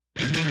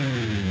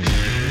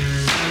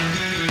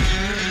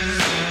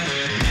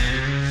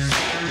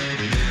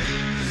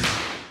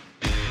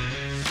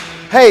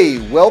Hey,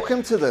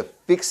 welcome to the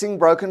Fixing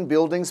Broken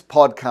Buildings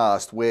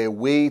podcast, where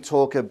we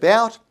talk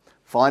about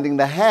finding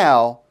the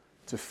how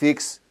to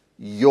fix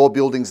your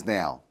buildings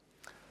now.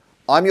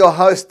 I'm your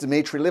host,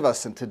 Dimitri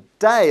Livas, and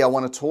today I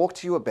want to talk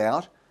to you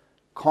about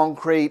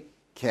concrete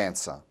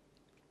cancer.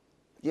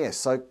 Yes,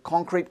 so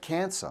concrete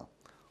cancer.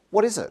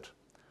 What is it?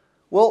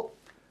 Well,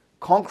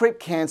 concrete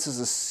cancer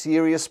is a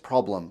serious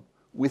problem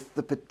with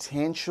the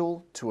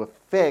potential to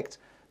affect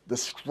the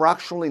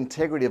structural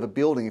integrity of a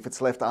building if it's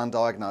left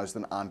undiagnosed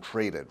and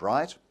untreated,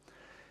 right?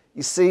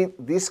 You see,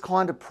 this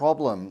kind of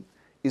problem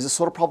is a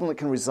sort of problem that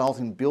can result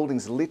in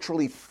buildings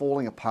literally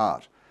falling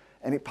apart,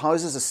 and it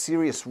poses a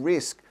serious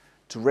risk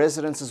to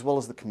residents as well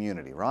as the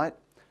community, right?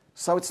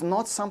 So it's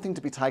not something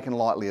to be taken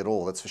lightly at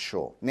all, that's for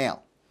sure.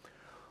 Now,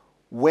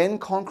 when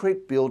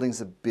concrete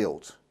buildings are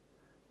built,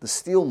 the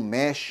steel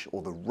mesh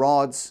or the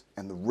rods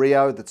and the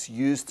reo that's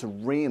used to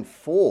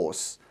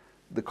reinforce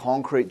the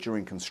concrete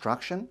during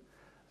construction,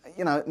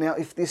 now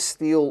if this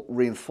steel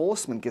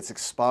reinforcement gets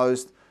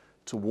exposed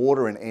to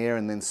water and air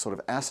and then sort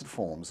of acid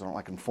forms, or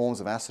like in forms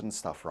of acid and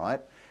stuff,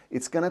 right?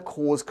 It's going to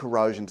cause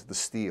corrosion to the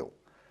steel.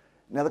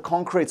 Now the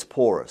concrete's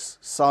porous,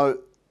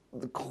 so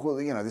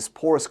this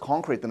porous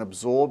concrete then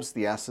absorbs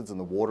the acids and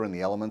the water and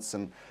the elements,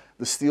 and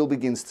the steel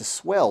begins to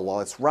swell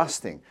while it's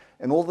rusting.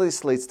 And all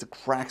this leads to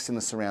cracks in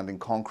the surrounding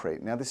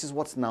concrete. Now this is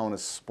what's known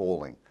as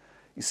spalling.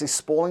 You see,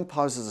 spalling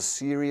poses a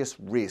serious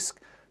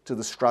risk to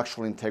the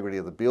structural integrity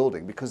of the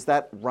building because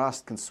that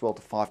rust can swell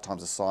to 5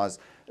 times the size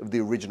of the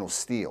original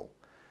steel.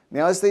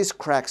 Now as these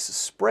cracks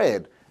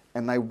spread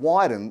and they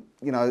widen,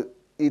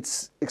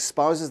 it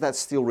exposes that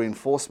steel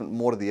reinforcement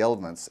more to the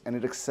elements and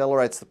it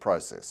accelerates the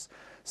process.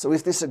 So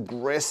if this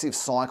aggressive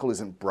cycle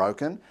isn't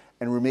broken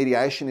and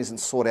remediation isn't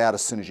sought out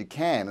as soon as you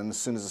can and as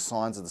soon as the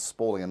signs of the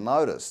spalling are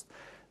noticed,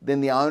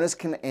 then the owners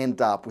can end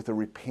up with a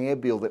repair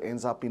bill that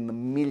ends up in the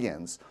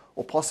millions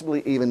or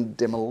possibly even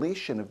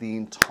demolition of the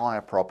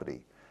entire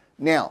property.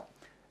 Now,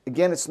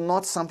 again, it's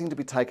not something to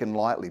be taken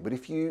lightly, but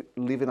if you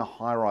live in a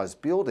high-rise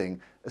building,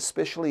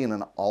 especially in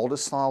an older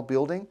style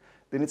building,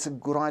 then it's a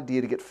good idea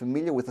to get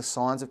familiar with the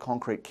signs of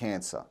concrete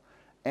cancer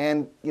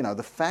and,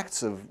 the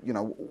facts of,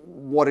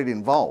 what it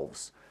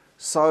involves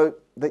so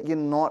that you're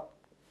not,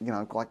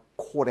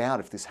 caught out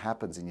if this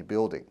happens in your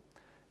building.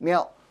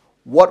 Now,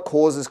 what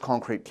causes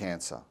concrete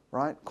cancer,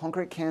 right?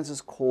 Concrete cancer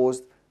is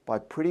caused by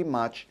pretty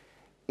much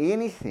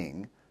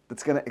anything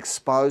that's going to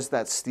expose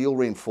that steel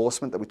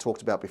reinforcement that we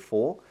talked about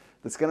before,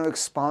 that's going to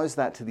expose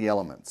that to the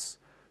elements.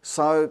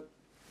 So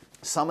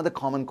some of the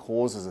common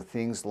causes are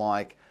things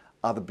like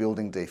other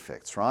building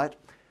defects, right?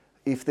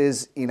 If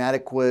there's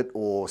inadequate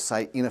or,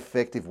 say,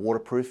 ineffective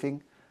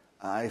waterproofing,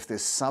 if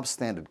there's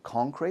substandard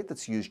concrete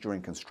that's used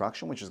during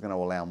construction, which is going to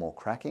allow more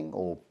cracking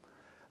or,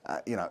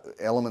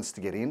 elements to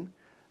get in,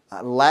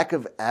 lack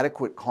of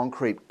adequate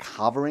concrete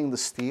covering the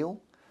steel,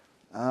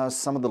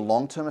 some of the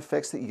long-term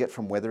effects that you get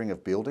from weathering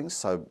of buildings,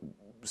 so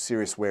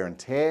serious wear and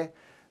tear.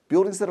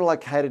 Buildings that are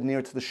located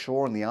nearer to the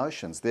shore and the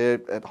oceans,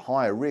 they're at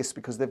higher risk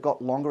because they've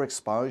got longer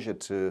exposure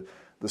to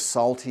the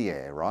salty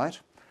air, right?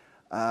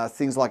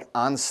 Things like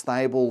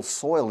unstable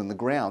soil in the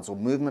grounds or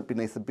movement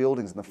beneath the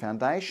buildings and the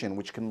foundation,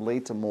 which can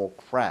lead to more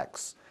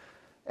cracks.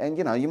 And,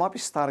 you might be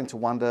starting to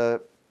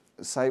wonder,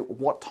 say,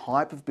 what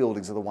type of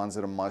buildings are the ones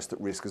that are most at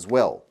risk as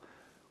well?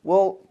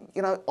 Well,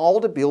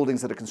 older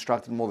buildings that are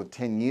constructed more than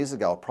 10 years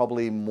ago are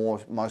probably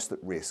most at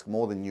risk,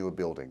 more than newer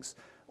buildings,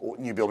 or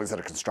new buildings that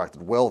are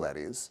constructed well, that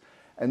is.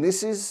 And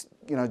this is,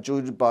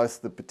 due to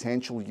both the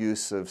potential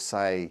use of,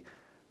 say,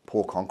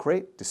 poor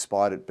concrete,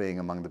 despite it being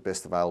among the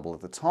best available at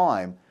the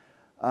time,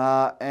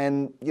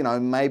 and,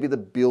 maybe the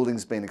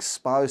building's been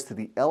exposed to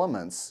the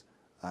elements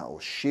or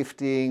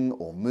shifting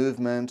or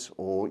movement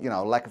or,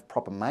 lack of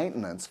proper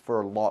maintenance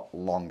for a lot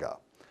longer.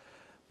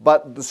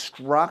 But the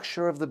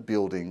structure of the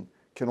building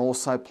can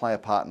also play a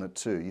part in it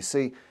too. You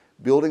see,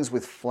 buildings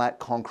with flat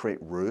concrete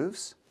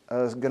roofs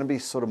are going to be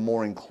sort of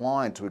more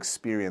inclined to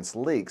experience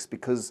leaks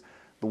because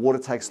the water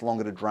takes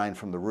longer to drain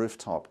from the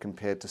rooftop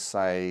compared to,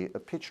 say, a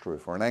pitched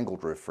roof or an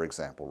angled roof, for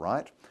example,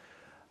 right?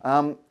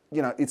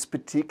 It's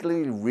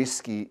particularly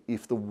risky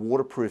if the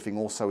waterproofing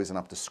also isn't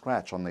up to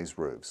scratch on these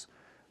roofs,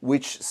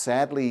 which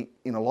sadly,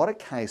 in a lot of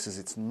cases,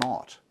 it's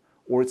not,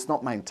 or it's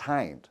not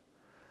maintained.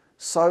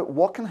 So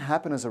what can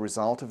happen as a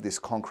result of this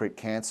concrete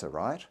cancer,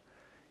 right?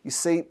 You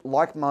see,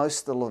 like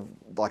most of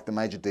the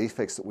major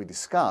defects that we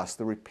discussed,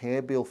 the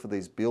repair bill for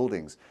these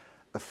buildings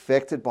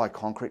affected by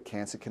concrete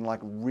cancer can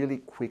really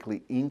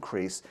quickly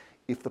increase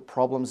if the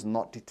problem's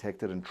not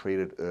detected and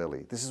treated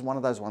early. This is one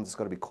of those ones that's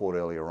got to be caught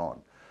earlier on.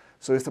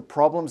 So if the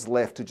problem's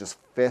left to just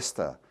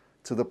fester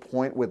to the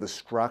point where the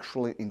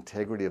structural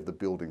integrity of the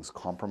building's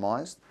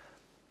compromised,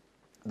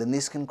 then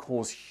this can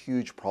cause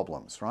huge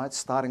problems, right?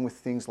 Starting with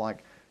things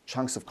like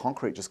chunks of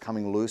concrete just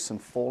coming loose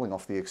and falling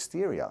off the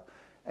exterior.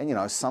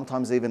 And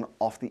sometimes even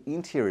off the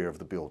interior of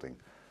the building.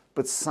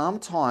 But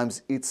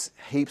sometimes it's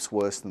heaps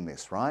worse than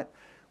this, right?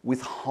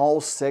 With whole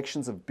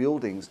sections of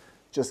buildings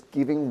just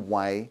giving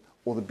way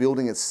or the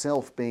building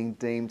itself being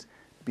deemed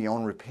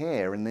beyond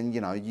repair, and then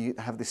you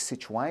have this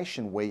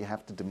situation where you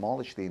have to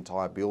demolish the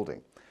entire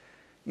building.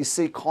 You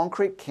see,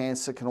 concrete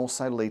cancer can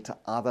also lead to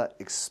other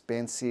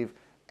expensive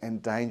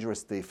and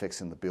dangerous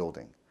defects in the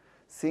building.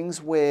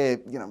 Things where,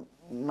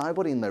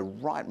 nobody in their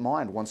right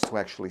mind wants to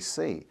actually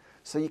see.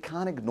 So you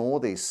can't ignore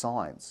these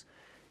signs.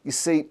 You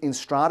see, in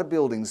strata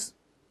buildings,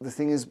 the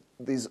thing is,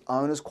 these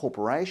owners'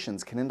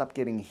 corporations can end up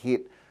getting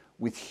hit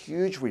with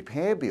huge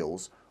repair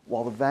bills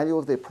while the value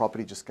of their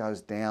property just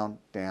goes down,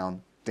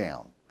 down,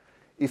 down.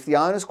 If the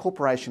owner's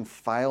corporation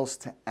fails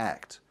to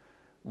act,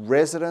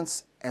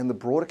 residents and the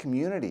broader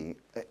community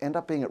end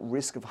up being at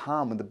risk of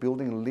harm when the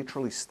building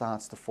literally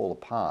starts to fall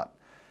apart.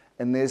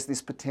 And there's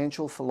this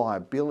potential for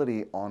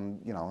liability on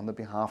the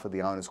behalf of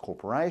the owner's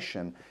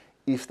corporation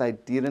if they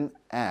didn't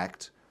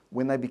act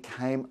when they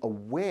became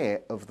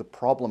aware of the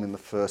problem in the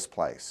first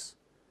place.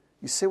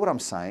 You see what I'm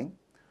saying?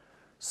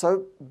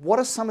 So what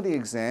are some of the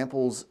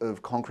examples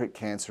of concrete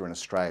cancer in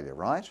Australia,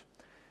 right?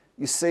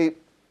 You see,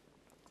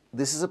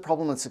 this is a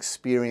problem that's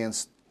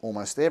experienced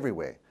almost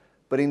everywhere.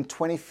 But in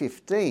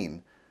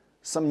 2015,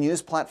 some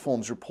news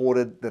platforms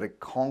reported that a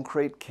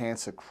concrete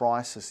cancer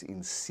crisis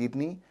in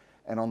Sydney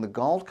and on the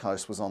Gold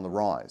Coast was on the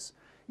rise.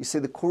 You see,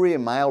 the Courier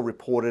Mail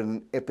reported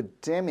an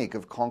epidemic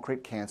of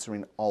concrete cancer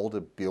in older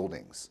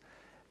buildings.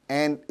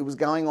 And it was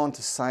going on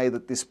to say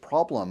that this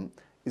problem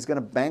is going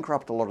to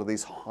bankrupt a lot of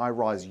these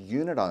high-rise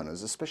unit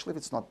owners, especially if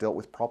it's not dealt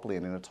with properly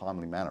and in a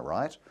timely manner,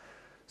 right?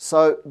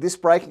 So this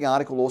breaking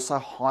article also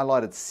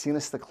highlighted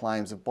sinister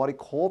claims of body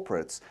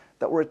corporates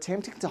that were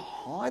attempting to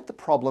hide the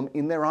problem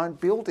in their own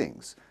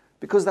buildings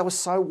because they were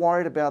so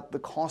worried about the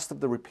cost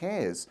of the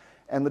repairs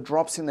and the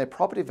drops in their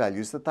property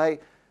values that they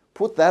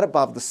put that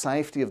above the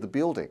safety of the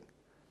building.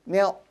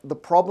 Now, the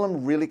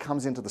problem really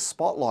comes into the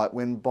spotlight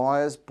when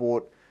buyers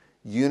bought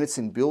units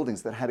in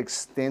buildings that had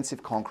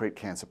extensive concrete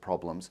cancer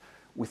problems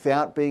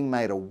without being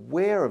made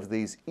aware of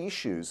these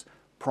issues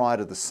prior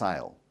to the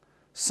sale.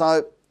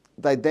 So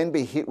they'd then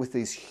be hit with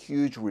these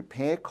huge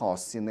repair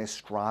costs in their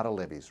strata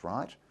levies,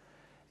 right?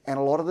 And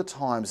a lot of the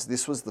times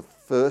this was the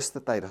first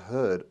that they'd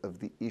heard of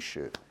the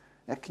issue.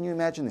 Now, can you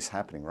imagine this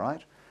happening,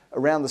 right?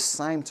 Around the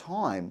same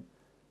time,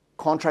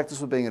 contractors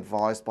were being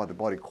advised by the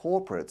body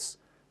corporates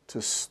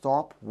to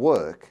stop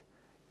work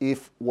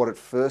if what at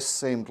first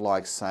seemed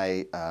like,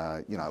 say,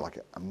 like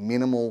a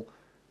minimal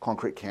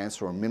concrete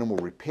cancer or a minimal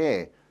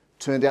repair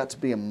turned out to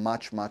be a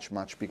much, much,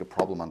 much bigger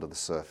problem under the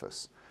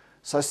surface.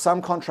 So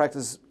some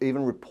contractors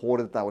even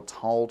reported they were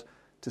told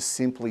to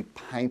simply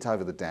paint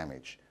over the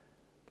damage,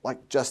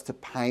 like just to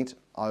paint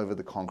over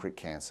the concrete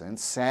cancer. And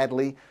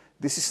sadly,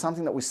 this is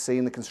something that we see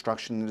in the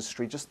construction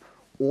industry just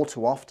all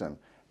too often.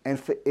 And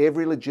for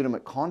every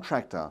legitimate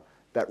contractor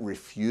that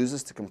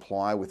refuses to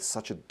comply with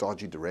such a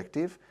dodgy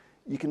directive,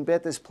 you can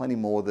bet there's plenty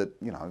more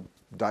that,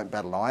 don't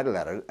bat an eye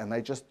at it and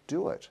they just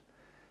do it.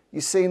 You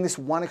see, in this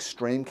one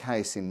extreme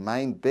case in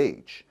Main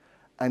Beach,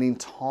 an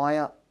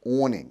entire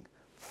awning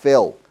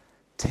fell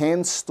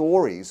 10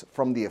 stories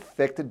from the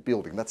affected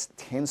building. That's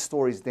 10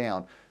 stories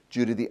down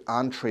due to the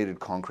untreated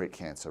concrete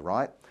cancer,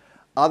 right?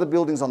 Other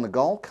buildings on the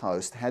Gold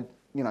Coast had,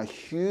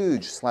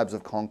 huge slabs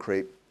of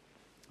concrete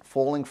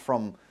falling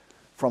from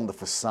the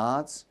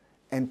facades.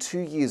 And 2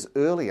 years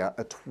earlier,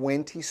 a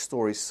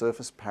 20-story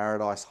Surface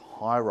Paradise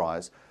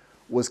high-rise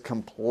was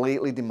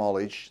completely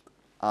demolished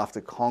after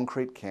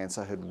concrete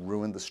cancer had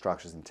ruined the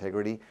structure's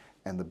integrity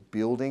and the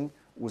building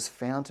was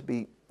found to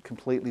be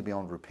completely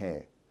beyond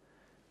repair.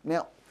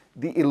 Now,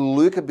 the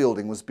Iluka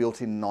building was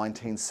built in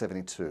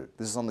 1972.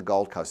 This is on the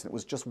Gold Coast, and it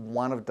was just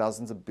one of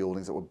dozens of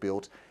buildings that were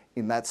built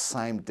in that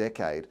same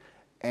decade.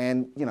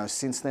 And,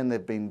 since then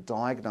they've been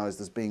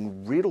diagnosed as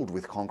being riddled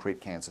with concrete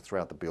cancer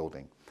throughout the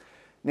building.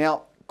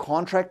 Now,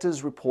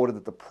 contractors reported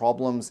that the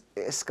problems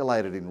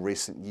escalated in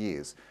recent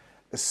years,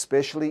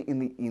 especially in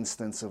the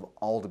instance of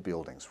older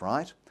buildings,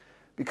 right?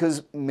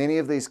 Because many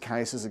of these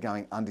cases are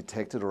going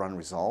undetected or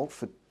unresolved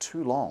for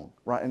too long,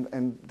 right?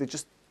 And they're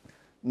just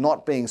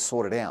not being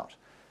sorted out.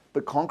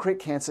 But concrete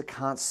cancer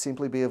can't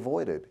simply be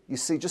avoided. You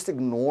see, just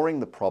ignoring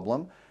the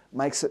problem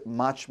makes it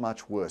much,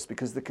 much worse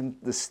because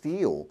the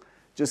steel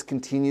just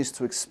continues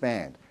to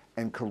expand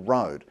and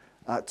corrode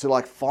to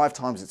like 5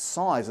 times its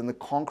size, and the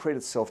concrete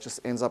itself just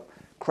ends up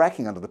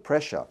cracking under the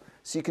pressure.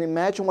 So you can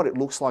imagine what it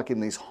looks like in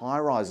these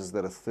high-rises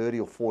that are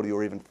 30 or 40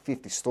 or even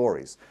 50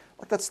 stories.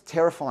 Like, that's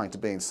terrifying to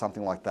be in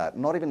something like that,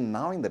 not even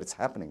knowing that it's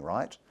happening,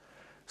 right?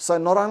 So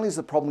not only is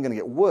the problem going to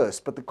get worse,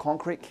 but the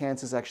concrete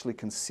cancer is actually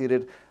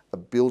considered a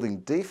building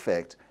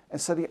defect,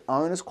 and so the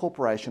owner's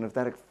corporation of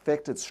that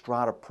affected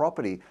strata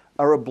property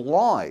are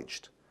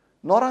obliged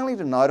not only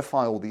to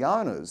notify all the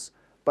owners,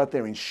 but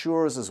their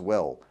insurers as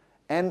well.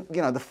 And,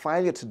 the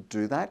failure to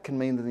do that can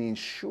mean that the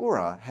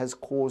insurer has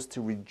cause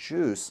to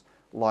reduce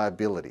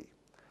liability.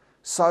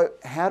 So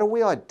how do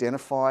we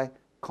identify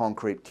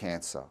concrete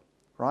cancer,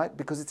 right?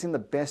 Because it's in the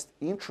best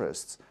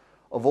interests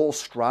of all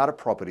strata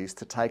properties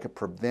to take a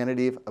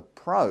preventative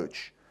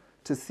approach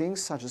to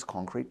things such as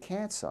concrete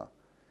cancer.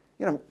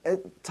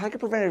 Take a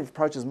preventative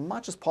approach as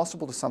much as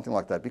possible to something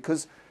like that,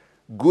 because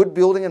good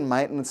building and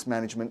maintenance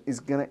management is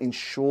going to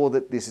ensure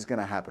that this is going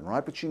to happen,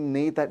 right? But you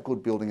need that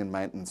good building and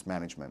maintenance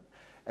management.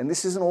 And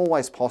this isn't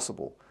always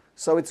possible.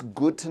 So it's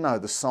good to know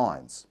the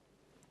signs,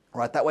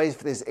 right? That way, if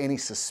there's any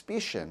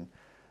suspicion,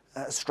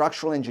 a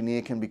structural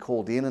engineer can be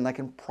called in and they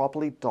can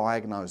properly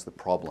diagnose the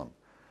problem.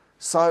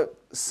 So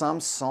some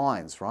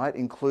signs, right,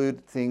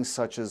 include things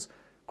such as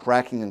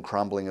cracking and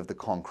crumbling of the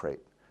concrete,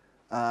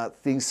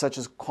 things such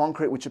as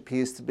concrete which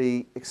appears to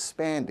be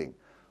expanding,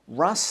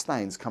 rust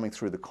stains coming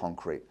through the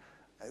concrete,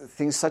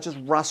 things such as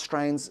rust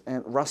stains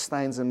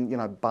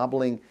and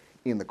bubbling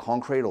in the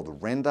concrete or the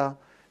render,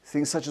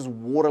 things such as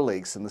water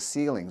leaks in the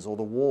ceilings or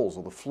the walls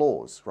or the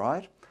floors,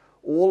 right?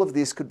 All of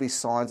this could be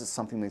signs that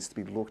something needs to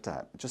be looked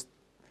at.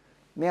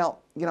 Now,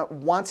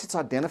 once it's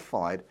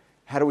identified,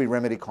 how do we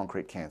remedy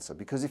concrete cancer?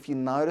 Because if you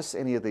notice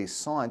any of these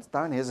signs,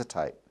 don't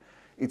hesitate.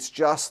 It's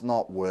just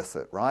not worth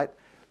it, right?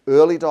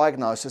 Early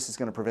diagnosis is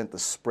going to prevent the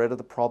spread of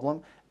the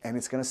problem, and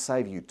it's going to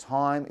save you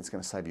time, it's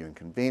going to save you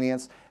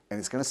inconvenience, and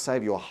it's going to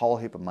save you a whole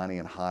heap of money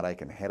and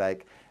heartache and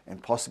headache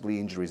and possibly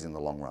injuries in the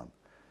long run.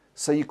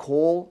 So you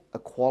call a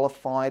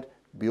qualified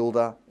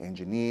builder,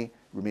 engineer,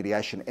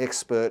 remediation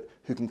expert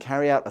who can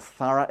carry out a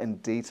thorough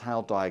and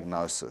detailed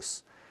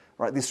diagnosis.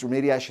 Right? This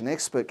remediation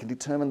expert can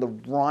determine the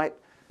right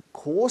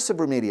course of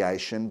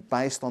remediation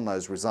based on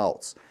those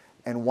results.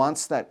 And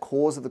once that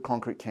cause of the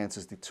concrete cancer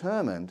is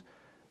determined,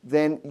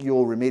 then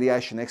your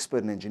remediation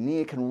expert and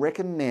engineer can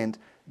recommend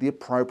the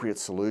appropriate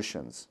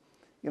solutions.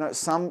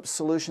 Some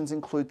solutions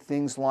include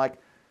things like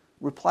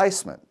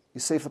replacement. You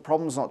see, if the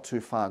problem's not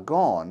too far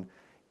gone,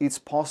 it's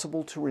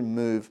possible to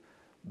remove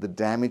the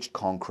damaged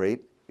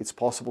concrete, it's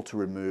possible to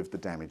remove the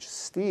damaged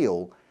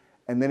steel,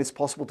 and then it's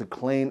possible to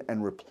clean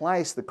and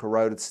replace the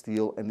corroded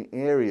steel and the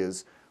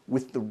areas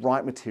with the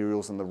right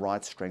materials and the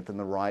right strength and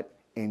the right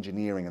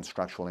engineering and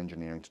structural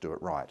engineering to do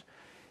it right.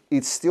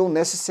 It's still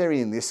necessary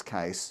in this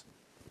case,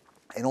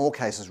 in all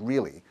cases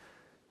really,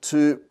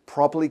 to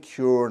properly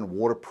cure and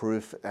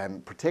waterproof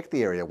and protect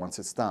the area once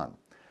it's done.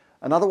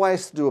 Another way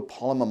is to do a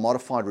polymer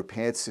modified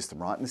repaired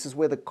system, right? And this is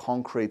where the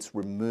concrete's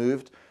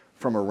removed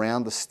from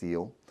around the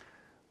steel,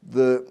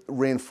 the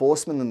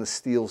reinforcement in the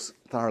steel's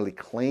thoroughly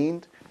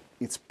cleaned,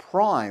 it's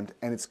primed,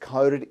 and it's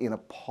coated in a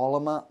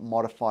polymer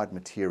modified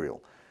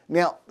material.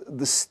 Now,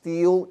 the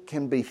steel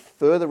can be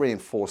further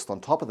reinforced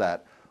on top of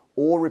that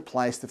or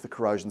replaced if the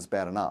corrosion's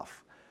bad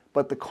enough.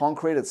 But the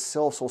concrete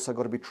itself's also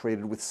got to be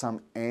treated with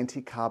some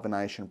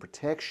anti-carbonation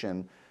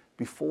protection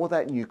before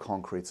that new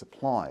concrete's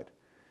applied.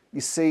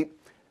 You see,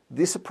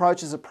 this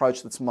approach is an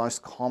approach that's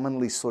most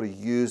commonly sort of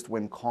used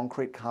when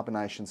concrete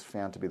carbonation's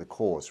found to be the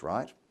cause,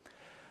 right?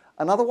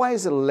 Another way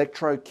is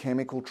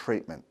electrochemical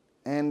treatment.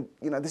 And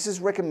this is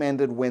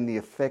recommended when the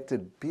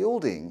affected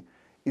building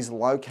is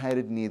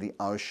located near the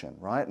ocean,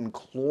 right? And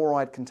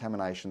chloride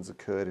contaminations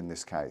occurred in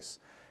this case.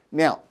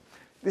 Now,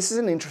 this is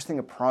an interesting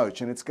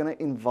approach, and it's going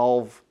to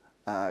involve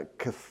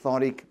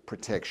cathodic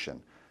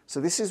protection. So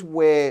this is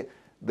where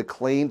the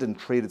cleaned and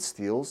treated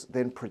steel's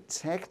then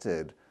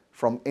protected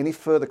from any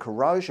further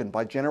corrosion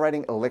by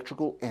generating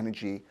electrical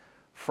energy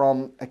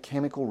from a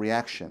chemical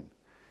reaction.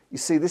 You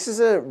see, this is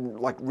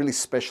really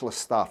specialist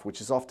stuff,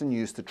 which is often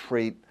used to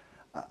treat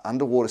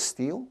underwater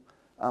steel,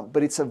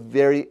 but it's a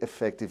very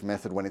effective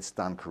method when it's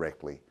done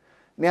correctly.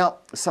 Now,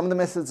 some of the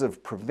methods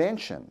of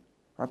prevention,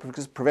 right,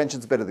 because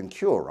prevention's better than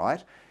cure,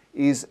 right,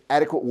 is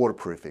adequate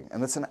waterproofing,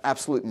 and that's an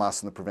absolute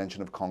must in the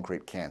prevention of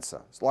concrete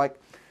cancer. It's like,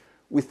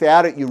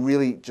 without it, you're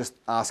really just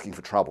asking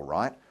for trouble,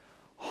 right?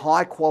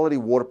 High quality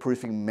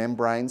waterproofing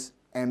membranes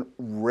and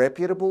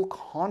reputable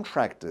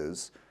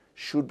contractors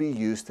should be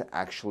used to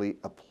actually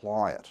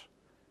apply it.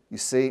 You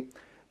see,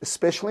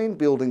 especially in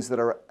buildings that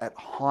are at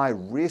high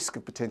risk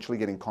of potentially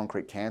getting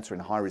concrete cancer in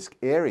high risk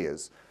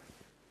areas,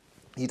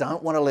 you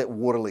don't want to let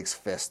water leaks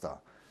fester.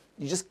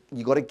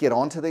 You got to get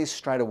onto these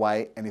straight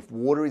away, and if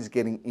water is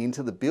getting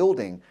into the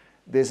building,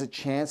 there's a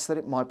chance that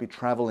it might be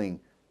traveling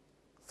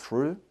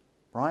through,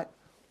 right,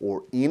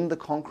 or in the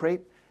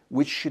concrete,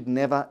 which should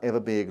never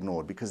ever be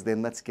ignored, because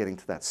then that's getting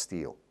to that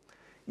steel.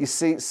 You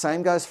see,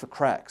 same goes for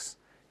cracks.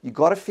 You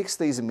got to fix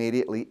these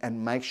immediately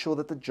and make sure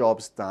that the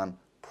job's done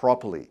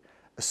properly.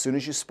 As soon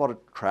as you spot a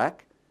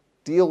crack,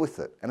 deal with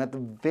it. And at the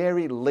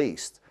very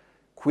least,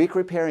 quick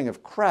repairing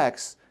of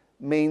cracks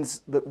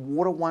means that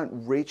water won't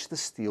reach the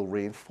steel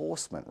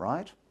reinforcement,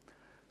 right?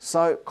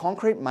 So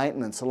concrete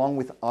maintenance, along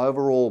with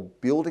overall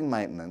building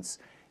maintenance,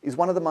 is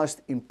one of the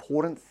most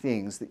important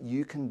things that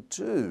you can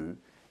do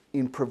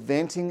in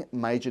preventing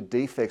major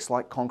defects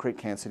like concrete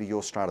cancer to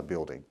your strata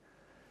building.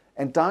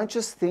 And don't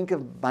just think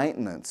of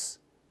maintenance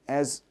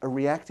as a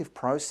reactive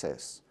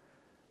process.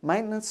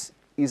 Maintenance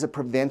is a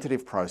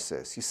preventative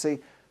process. You see,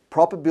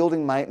 proper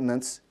building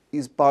maintenance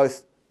is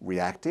both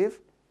reactive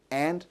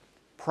and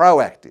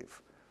proactive.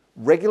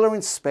 Regular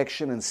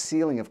inspection and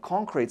sealing of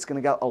concrete is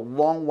going to go a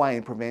long way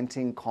in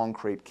preventing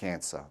concrete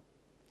cancer.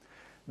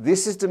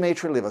 This is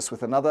Dimitri Livas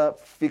with another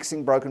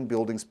Fixing Broken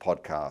Buildings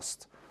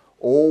podcast,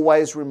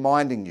 always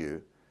reminding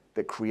you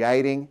that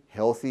creating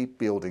healthy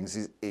buildings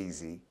is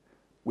easy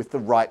with the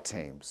right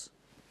teams.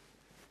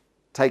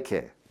 Take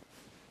care.